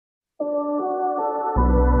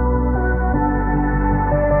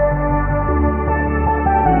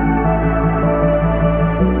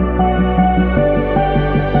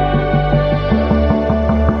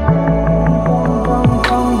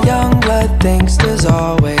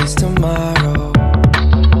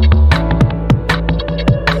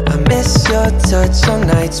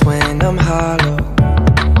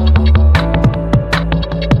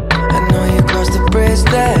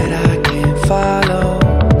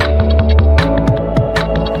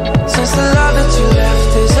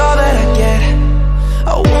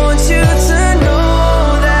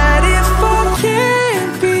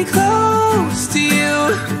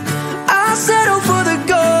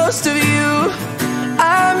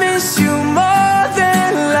miss you more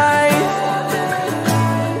than life.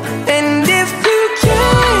 And if you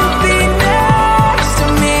can't be next to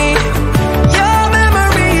me, your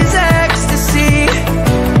memory's ecstasy.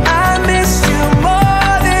 I miss you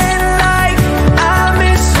more than life. I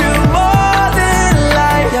miss you more than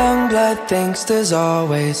life. Young blood thinks there's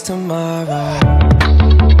always tomorrow.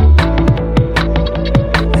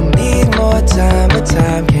 I need more time, but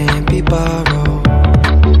time can't be borrowed.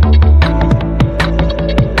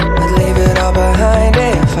 I'd leave it all behind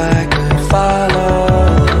if I could follow.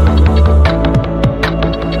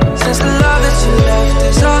 Since the love that you left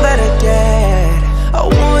is all that I get, I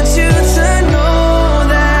want you to know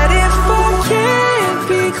that if I can't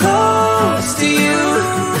be close to you,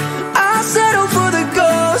 I'll settle for the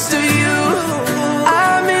ghost of you. I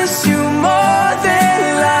miss you more than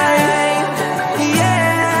life,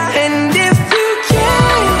 yeah. And if you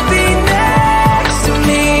can't be next to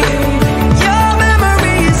me, your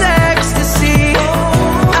memory's ecstasy.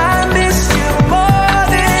 I miss you more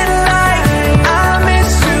than life. I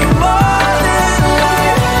miss you more than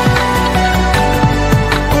life.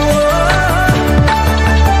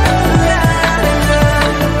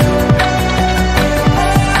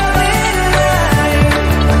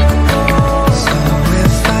 So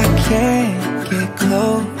if I can't get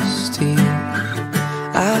close to you,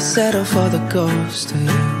 I'll settle for the ghost of you.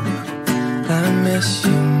 I miss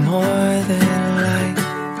you more than life.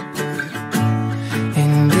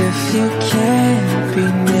 And if you can't be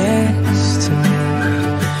next to me,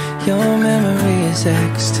 your memory is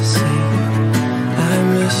ecstasy. I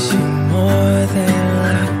miss you more than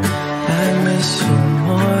life. I miss you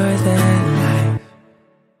more than life.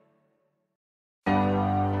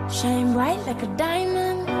 Shine bright like a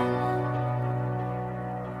diamond.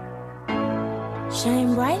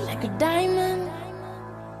 Shine bright like a diamond.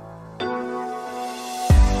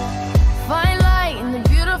 Find light in the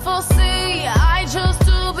beautiful sea. I chose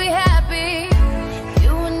to be happy.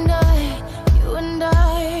 You and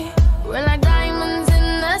I, we're like diamonds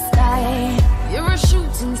in the sky. You're a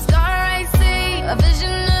shooting star I see, a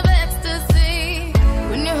vision of ecstasy.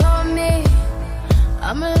 When you hold me,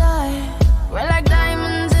 I'm alive. We're like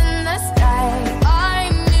diamonds in the sky. I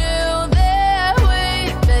knew that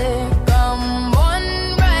we'd become one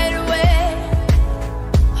right away.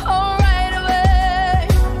 Oh, right away.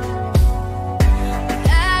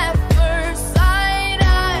 At first sight,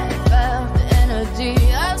 I felt the energy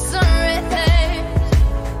of sun rays.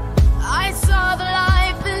 I saw the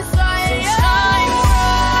life inside you. Shine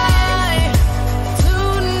bright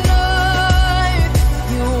tonight.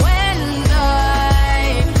 You and I,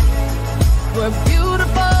 we're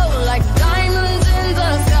beautiful like diamonds in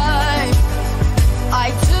the sky.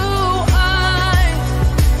 Eye to eye,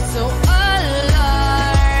 so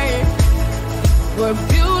alive. We're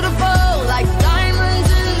beautiful like diamonds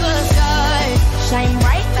in the sky. Shine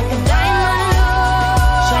bright like a diamond.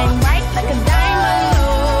 Shine bright like a diamond.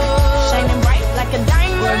 Shining bright like a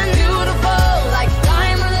diamond. We're beautiful like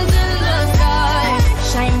diamonds in the sky.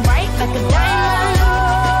 Shine bright like a diamond.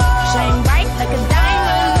 Shine bright like a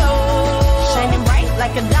diamond. Shining bright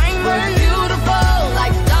like a diamond. We're beautiful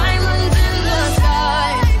like diamonds in the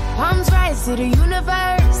sky. Palms rise to the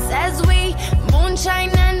universe as we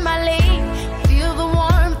moonshine and Malay. Feel the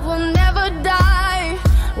warmth, we'll never die.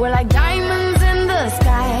 We're like diamonds in the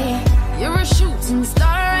sky. You're a shooting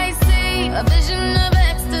star I see, a vision of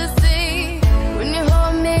ecstasy. When you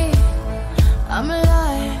hold me, I'm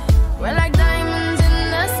alive. We're like diamonds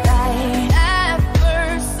in the sky. At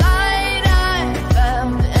first sight, I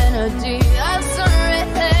felt the energy of sun rays.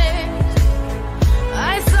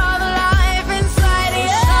 I saw the life inside you.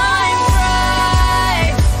 Shine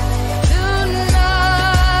bright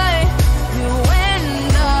tonight. You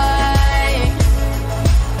and I,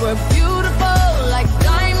 we're beautiful like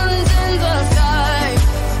diamonds in the sky.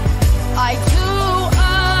 Eye to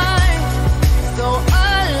eye, so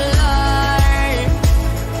alive.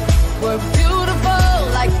 We're beautiful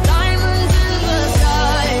like diamonds in the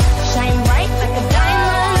sky. Shine bright like a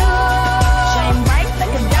diamond. Shine bright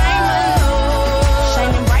like a diamond.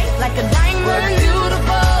 Shining bright like a diamond. We're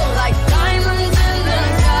beautiful like diamonds in the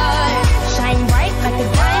sky. Shine bright like a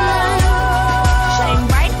diamond. Shine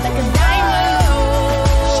bright like a diamond.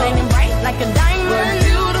 Shining bright like a diamond. We're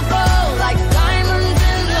beautiful like diamonds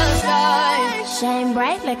in the sky. Shine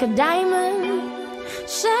bright like a diamond.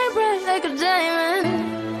 Shine bright like a diamond.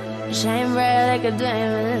 Shine bright like a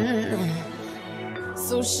diamond.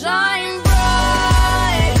 So shine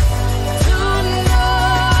bright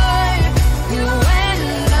tonight. You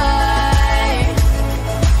and I,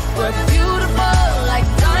 we're beautiful like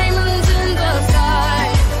diamonds in the sky.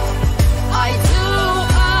 Eye to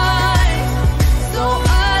eye, so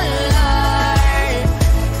alive.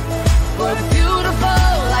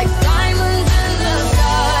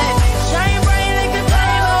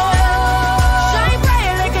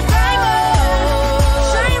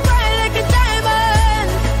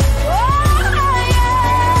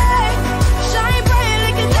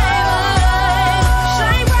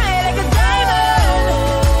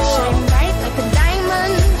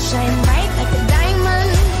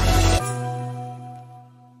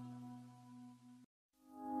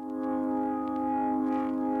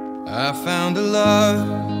 I found a love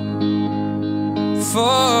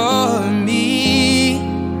for me.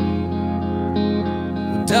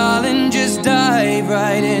 Well, darling, just dive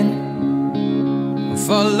right in and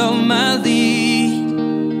follow my lead.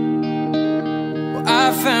 Well,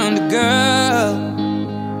 I found a girl,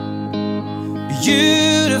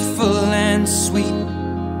 beautiful and sweet.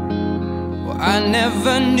 Well, I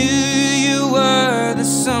never knew you were the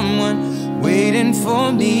someone waiting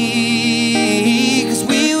for me. 'Cause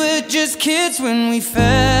we were just kids when we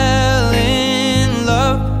fell in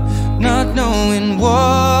love, not knowing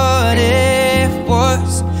what it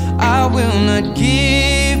was. I will not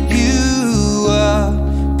give you up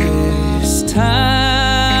this time.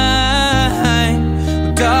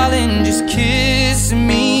 Darling, just kiss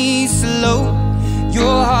me slow.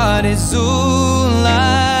 Your heart is all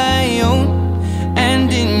I own, and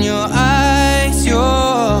in your eyes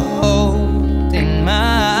you're holding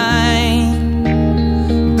mine.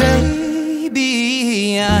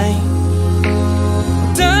 Baby,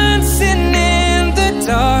 I'm dancing in the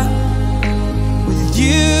dark with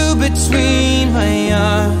you between my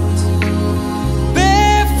arms,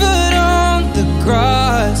 barefoot on the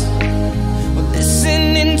grass. We're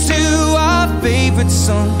listening to our favorite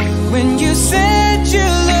song. When you said you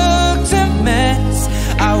looked a mess,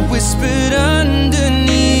 I whispered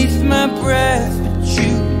underneath my breath, but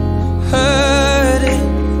you heard it.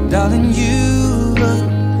 Darling, you look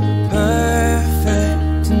perfect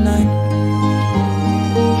tonight.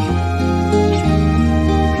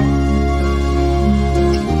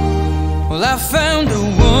 Well, I found a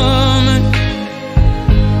woman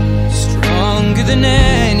stronger than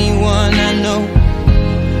anyone I know.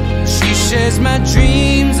 She shares my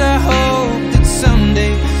dreams. I hope that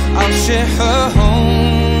someday I'll share her home.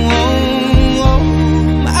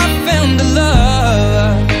 I found a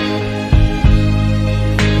love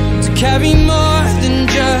to carry more than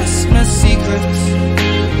just my secrets,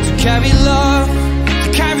 to carry love, to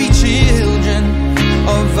carry children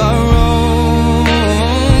of our own.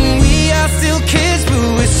 We are still kids, but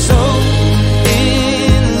we're so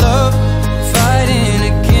in love, fighting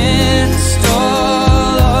against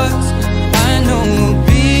all odds. I know we'll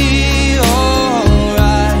be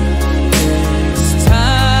alright this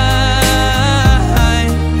time.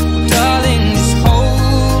 Darling, just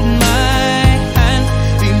hold my hand,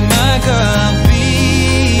 be my girl, I'll be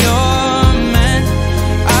your man.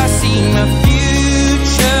 I see my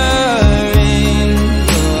future in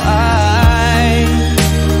your eyes.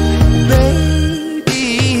 Baby,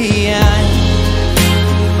 I'm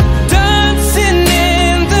dancing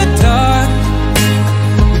in the dark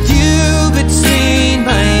with you between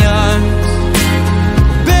my arms,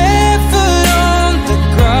 barefoot on the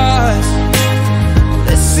grass,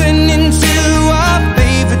 listening to our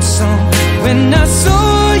favorite song. When I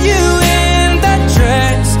saw you in that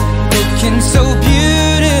dress, looking so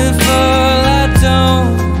beautiful, I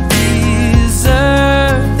don't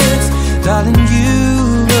deserve this. Darling, you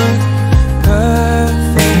look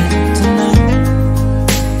perfect tonight.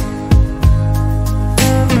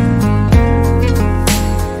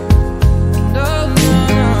 No, no,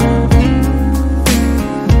 no.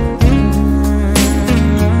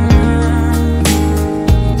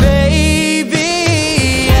 Baby,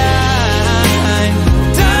 I'm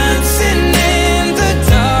dancing in the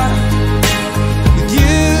dark with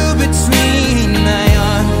you between my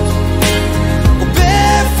arms, or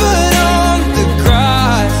barefoot on the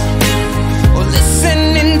grass, or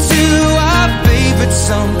listening to our favorite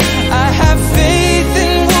song. I have faith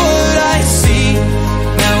in what I see.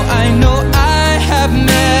 Now I know I have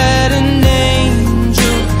met an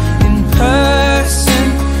angel in person,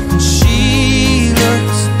 and she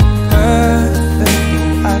looks perfect.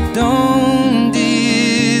 I don't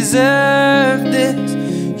deserve this.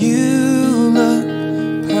 You look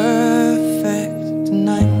perfect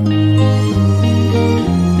tonight.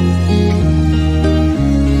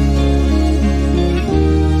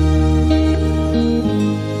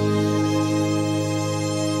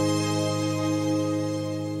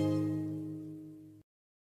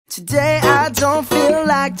 Today I don't feel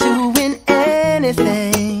like doing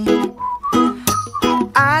anything.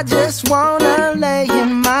 I just wanna lay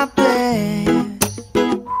in my bed.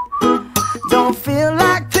 Don't feel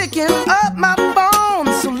like picking up my phone,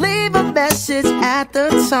 so leave a message at the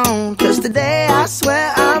tone. 'Cause today I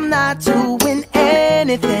swear I'm not doing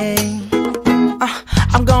anything.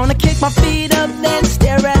 I'm gonna kick my feet up, then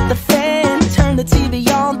stare at the fan, turn the TV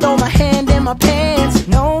on, throw my hand in my pants.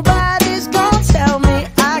 Nobody's gonna tell me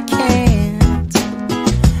I can't.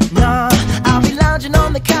 Nah, I'll be lounging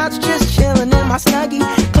on the couch, just chilling in my Snuggie.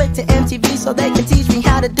 Click to MTV so they can teach me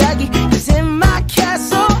how to Dougie. 'Cause in my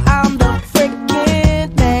castle I'm the freaking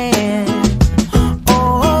man.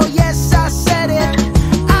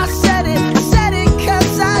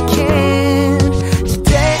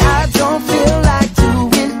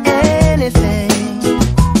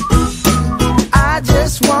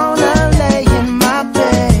 just wanna lay in my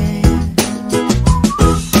bed.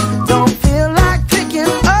 Don't feel like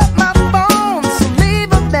picking up my phone, so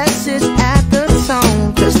leave a message at the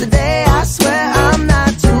tone. 'Cause today I swear I'm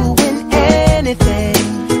not doing anything,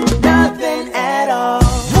 nothing at all.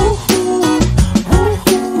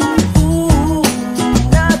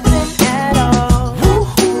 Nothing at all.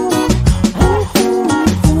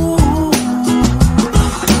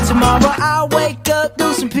 Tomorrow I'll wake up,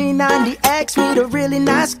 do some P90X, meet a really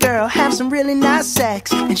nice girl, have some really nice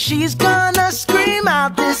sex, and she's gonna scream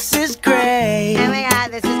out, "This is great." Oh my god,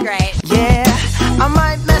 this is great. Yeah, I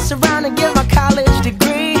might mess around and get my college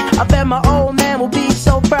degree. I bet my old man will be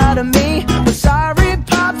so proud of me. But sorry,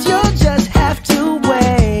 Pops, you'll just have to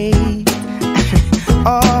wait.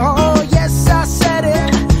 Oh, yes, I said it.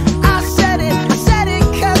 I said it. I said it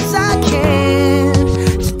 'cause I can.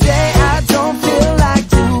 Today I don't feel like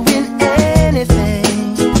doing anything.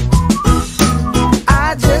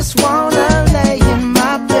 I just wanna lay in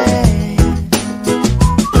my bed.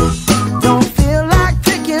 Don't feel like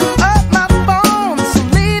picking up my phone, so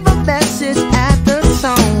leave a message at the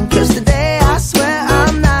tone. 'Cause today I swear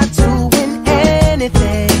I'm not doing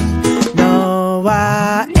anything. No,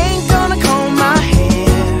 I ain't gonna comb my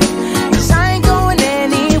hair, 'cause I ain't going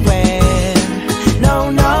anywhere. No,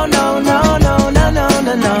 no, no, no, no, no, no,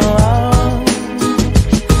 no, no.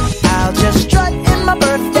 I'll just strut in my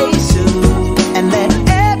birthday suit and let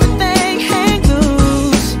everything hang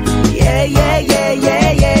loose. Yeah, yeah, yeah, yeah,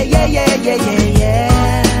 yeah, yeah, yeah, yeah, yeah, yeah.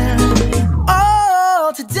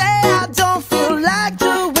 Oh, today I don't feel like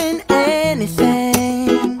doing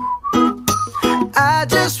anything. I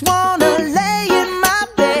just wanna lay in my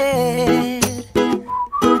bed.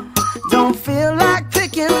 Don't feel like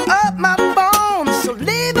picking up my phone, so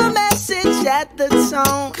leave a message at the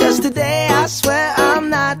tone. 'Cause today I swear I'm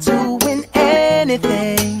not doing anything.